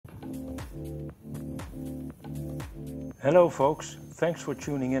Hello folks, thanks for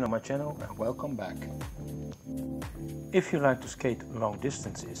tuning in on my channel and welcome back. If you like to skate long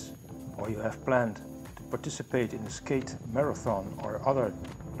distances or you have planned to participate in a skate marathon or other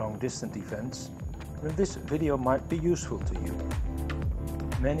long distance events, then this video might be useful to you.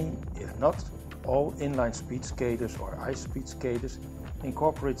 Many, if not all, inline speed skaters or ice speed skaters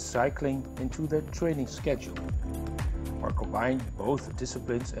incorporate cycling into their training schedule or combine both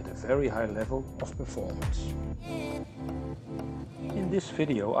disciplines at a very high level of performance. In this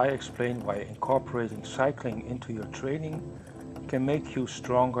video I explain why incorporating cycling into your training can make you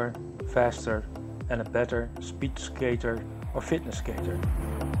stronger, faster and a better speed skater or fitness skater.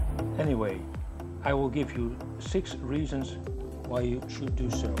 Anyway, I will give you 6 reasons why you should do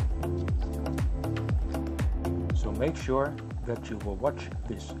so. So make sure that you will watch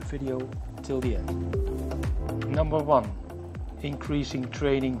this video till the end. Number 1. Increasing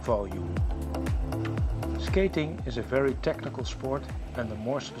training volume. Skating is a very technical sport, and the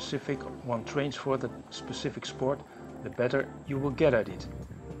more specific one trains for the specific sport, the better you will get at it.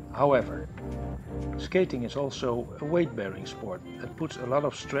 However, skating is also a weight-bearing sport that puts a lot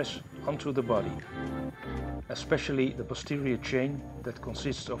of stress onto the body. Especially the posterior chain that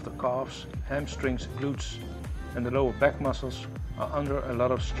consists of the calves, hamstrings, glutes and the lower back muscles are under a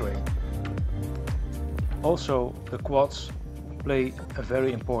lot of strain. Also, the quads play a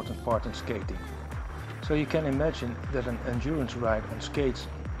very important part in skating. So you can imagine that an endurance ride on skates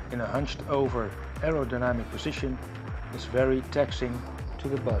in a hunched over aerodynamic position is very taxing to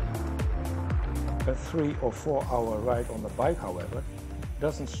the body. A 3 or 4 hour ride on the bike, however,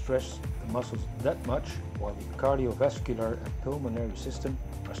 doesn't stress the muscles that much, while the cardiovascular and pulmonary system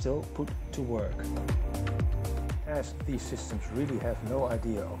are still put to work. As these systems really have no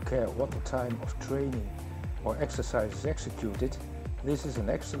idea or care what the time of training or exercise is executed, this is an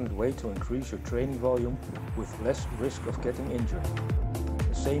excellent way to increase your training volume with less risk of getting injured.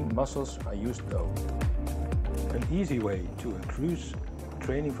 The same muscles are used though. An easy way to increase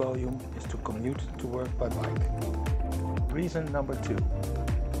training volume is to commute to work by bike. Reason number 2.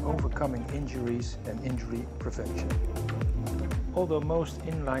 Overcoming injuries and injury prevention. Although most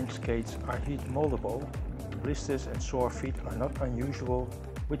inline skates are heat moldable, blisters and sore feet are not unusual,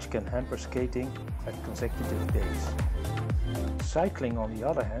 which can hamper skating at consecutive days. Cycling, on the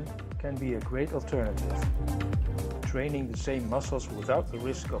other hand, can be a great alternative. Training the same muscles without the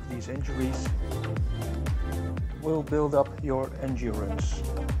risk of these injuries will build up your endurance.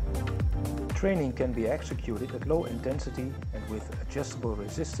 Training can be executed at low intensity and with adjustable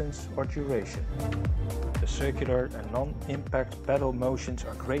resistance or duration. The circular and non-impact pedal motions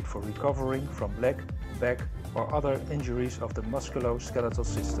are great for recovering from leg, back or other injuries of the musculoskeletal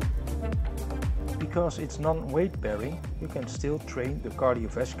system. Because it's non-weight bearing, you can still train the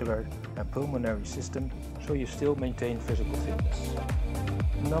cardiovascular and pulmonary system, so you still maintain physical fitness.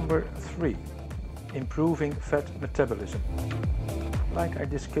 Number 3. Improving fat metabolism. Like I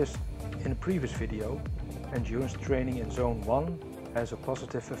discussed in a previous video, endurance training in zone 1 has a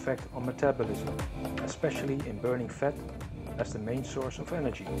positive effect on metabolism, especially in burning fat as the main source of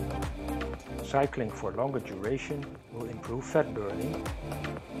energy. Cycling for longer duration will improve fat burning.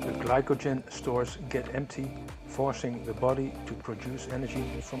 The glycogen stores get empty, forcing the body to produce energy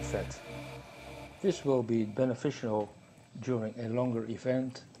from fat. This will be beneficial during a longer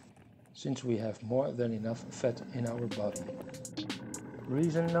event, since we have more than enough fat in our body.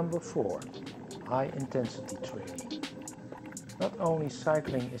 Reason number 4. High intensity training. Not only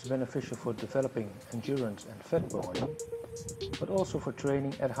cycling is beneficial for developing endurance and fat burning, but also for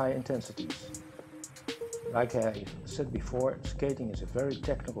training at high intensities. Like I said before, skating is a very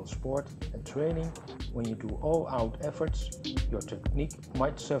technical sport, and training when you do all-out efforts, your technique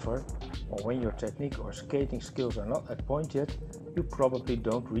might suffer, or when your technique or skating skills are not at point yet, you probably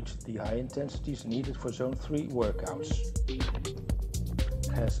don't reach the high intensities needed for zone 3 workouts.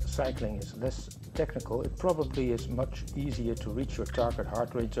 As cycling is less technical, it probably is much easier to reach your target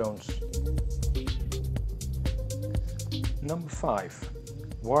heart rate zones. Number 5.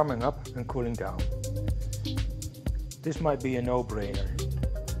 Warming up and cooling down. This might be a no-brainer,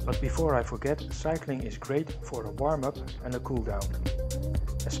 but before I forget, cycling is great for a warm-up and a cool-down.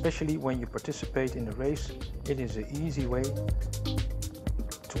 Especially when you participate in a race, it is an easy way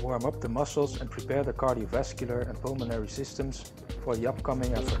to warm up the muscles and prepare the cardiovascular and pulmonary systems for the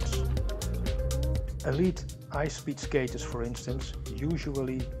upcoming efforts. Elite ice speed skaters, for instance,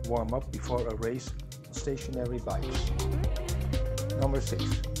 usually warm up before a race on stationary bikes. Number 6.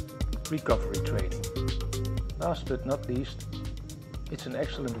 Recovery training. Last but not least, it's an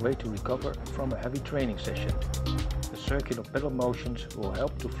excellent way to recover from a heavy training session. The circular pedal motions will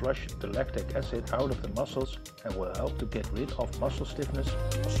help to flush the lactic acid out of the muscles and will help to get rid of muscle stiffness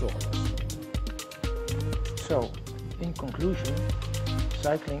or soreness. So, in conclusion,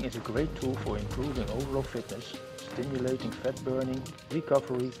 cycling is a great tool for improving overall fitness, stimulating fat burning,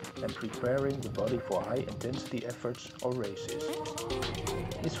 recovery and preparing the body for high intensity efforts or races.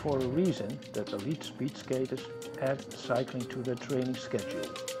 It's for a reason that elite speed skaters add cycling to their training schedule.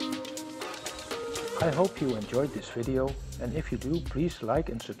 I hope you enjoyed this video, and if you do, please like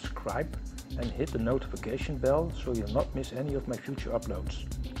and subscribe and hit the notification bell so you'll not miss any of my future uploads.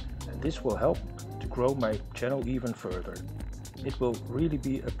 And this will help to grow my channel even further. It will really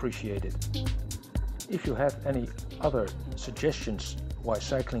be appreciated. If you have any other suggestions why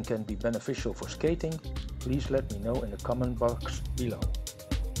cycling can be beneficial for skating, please let me know in the comment box below.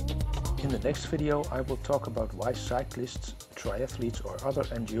 In the next video I will talk about why cyclists, triathletes or other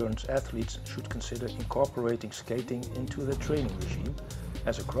endurance athletes should consider incorporating skating into their training regime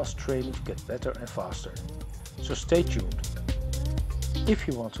as a cross-training to get better and faster. So stay tuned. If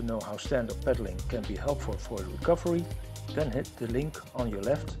you want to know how stand-up pedaling can be helpful for recovery, then hit the link on your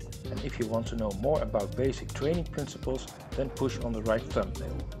left, and if you want to know more about basic training principles, then push on the right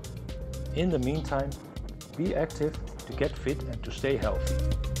thumbnail. In the meantime, be active to get fit and to stay healthy.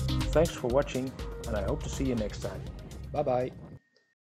 Thanks for watching, and I hope to see you next time. Bye bye.